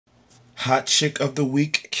Hot chick of the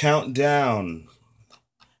week countdown.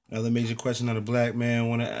 Another major question that a black man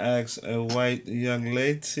want to ask a white young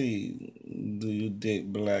lady: do you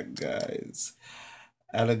date black guys?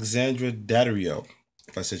 Alexandra Daddario.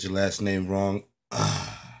 If I said your last name wrong,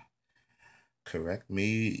 correct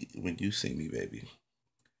me when you see me, baby.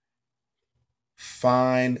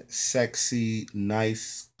 Fine, sexy,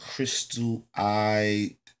 nice,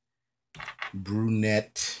 crystal-eyed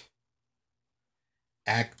brunette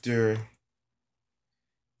actor.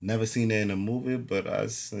 Never seen her in a movie, but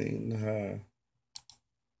I've seen her.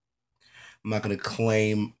 I'm not gonna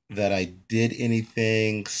claim that I did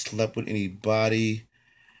anything, slept with anybody,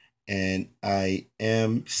 and I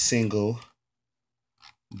am single.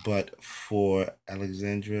 But for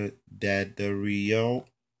Alexandra Daddario,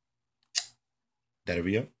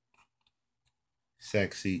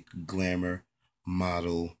 sexy glamour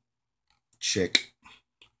model chick.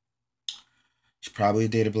 She probably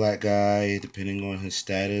date a black guy, depending on his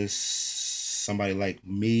status. Somebody like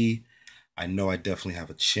me, I know I definitely have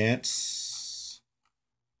a chance.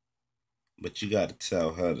 But you gotta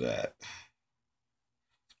tell her that.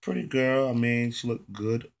 Pretty girl. I mean, she looked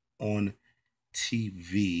good on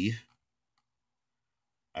TV.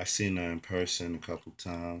 I've seen her in person a couple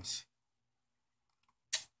times.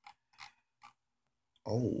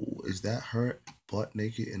 Oh, is that her butt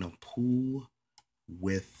naked in a pool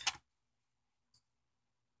with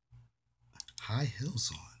high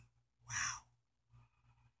heels on? Wow.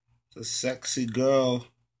 It's a sexy girl.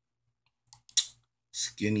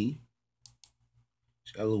 Skinny.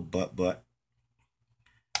 She got a little butt.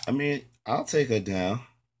 I mean, I'll take her down.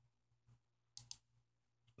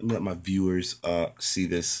 Let me let my viewers see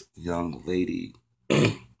this young lady.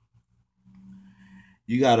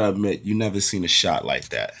 You gotta admit, you never seen a shot like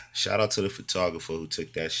that. Shout out to the photographer who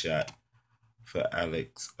took that shot for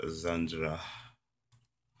Alexandra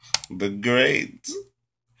the Great.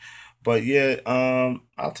 But yeah,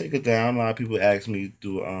 I'll take it down. A lot of people ask me to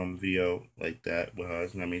do a video like that with her.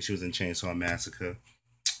 I mean, she was in Chainsaw Massacre.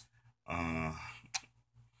 Uh,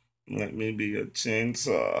 Let me be a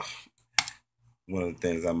chainsaw. One of the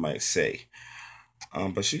things I might say.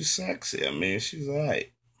 But she's sexy. I mean, she's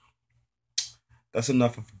alright. That's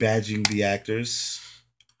enough of badging the actors.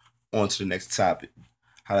 On to the next topic.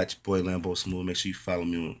 Holla at your boy Lambo Smooth. Make sure you follow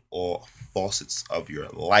me on all facets of your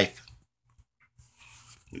life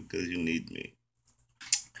because you need me.